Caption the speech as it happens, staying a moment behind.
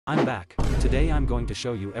I'm back. Today I'm going to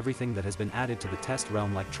show you everything that has been added to the test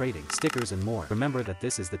realm, like trading, stickers and more. Remember that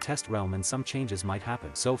this is the test realm and some changes might happen.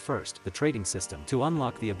 So first, the trading system. To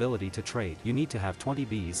unlock the ability to trade, you need to have 20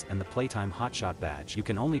 bees and the Playtime Hotshot badge. You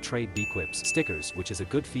can only trade bee quips, stickers, which is a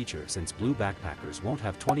good feature since blue backpackers won't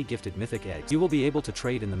have 20 gifted mythic eggs. You will be able to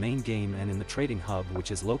trade in the main game and in the trading hub, which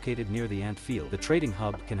is located near the ant field. The trading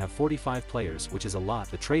hub can have 45 players, which is a lot.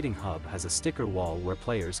 The trading hub has a sticker wall where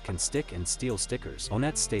players can stick and steal stickers.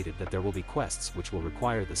 Onett stated that there will be quests which will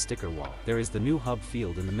require the sticker wall. There is the new hub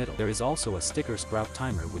field in the middle. There is also a sticker sprout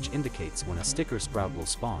timer which indicates when a sticker sprout will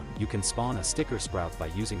spawn. You can spawn a sticker sprout by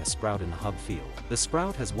using a sprout in the hub field. The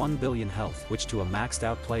sprout has 1 billion health, which to a maxed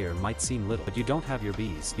out player might seem little, but you don't have your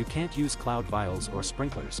bees. You can't use cloud vials or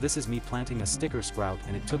sprinklers. This is me planting a sticker sprout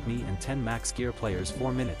and it took me and 10 max gear players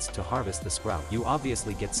 4 minutes to harvest the sprout. You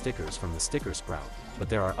obviously get stickers from the sticker sprout, but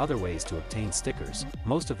there are other ways to obtain stickers.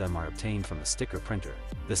 Most of them are obtained from a sticker printer.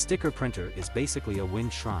 The sticker printer is basically a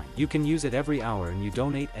wind shrine. You can use it every hour and you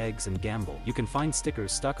donate eggs and gamble. You can find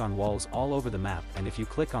stickers stuck on walls all over the map, and if you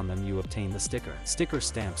click on them you obtain the sticker. Sticker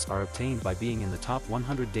stamps are obtained by being in the top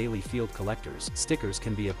 100 daily field collectors. Stickers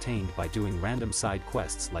can be obtained by doing random side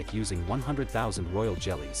quests like using 100,000 royal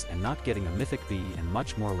jellies and not getting a mythic bee, and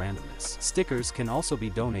much more randomness. Stickers can also be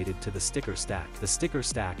donated to the sticker stack. The sticker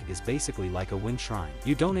stack is basically like a wind shrine.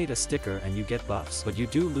 You donate a sticker and you get buffs, but you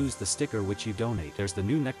do lose the sticker which you donate. There's the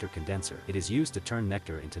new nectar condenser. It is used to turn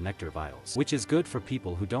nectar into nectar vials, which is good for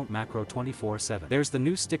people who don't macro 24/7. There's the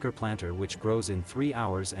new sticker planter which grows in 3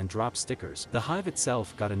 hours and drops stickers. The hive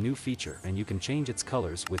itself got a new feature and you can change its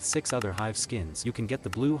colors with 6 other hive skins. You can get the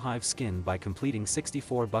blue hive skin by completing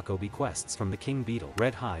 64 Bucko Bee quests from the king beetle.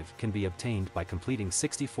 Red hive can be obtained by completing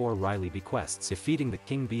 64 Riley Bee quests, defeating the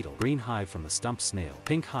king beetle. Green hive from the stump snail.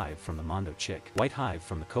 Pink hive from the mondo chick. White hive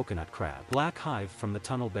from the coconut crab. Black hive from the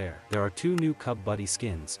tunnel bear. There are 2 new Cub Buddy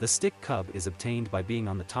skins. The Stick Cub is obtained by being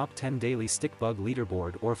on the top 10 Daily Stickbug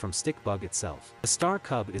Leaderboard or from Stickbug itself. The Star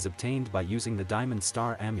Cub is obtained by using the Diamond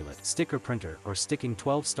Star Amulet, sticker printer, or sticking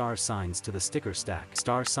 12 star signs to the sticker stack.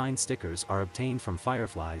 Star sign stickers are obtained from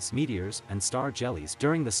fireflies, meteors, and star jellies.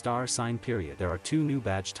 During the star sign period, there are 2 new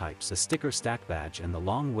badge types, the sticker stack badge and the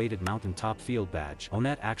long-awaited mountain top field badge.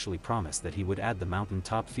 Onett actually promised that he would add the mountain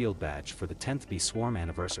top field badge for the 10th Bee Swarm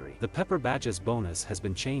anniversary. The pepper badge's bonus has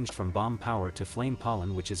been changed from bomb power to flame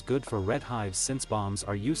pollen, which is good for red hives since bombs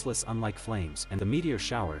are useless unlike flames, and the meteor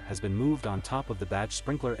shower has been moved on top of the badge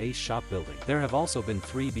sprinkler ace shop building. There have also been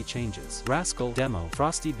 3 bee changes. Rascal Demo.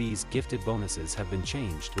 Frosty Bee's gifted bonuses have been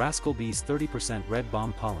changed. Rascal Bee's 30% red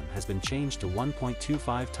bomb pollen has been changed to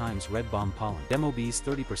 1.25 times red bomb pollen. Demo Bee's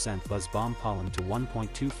 30% buzz bomb pollen to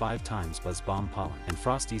 1.25 times buzz bomb pollen. And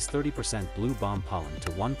Frosty's 30% blue bomb pollen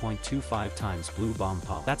to 1.25 times blue bomb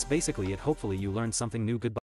pollen. That's basically it. Hopefully you learned something new. Goodbye.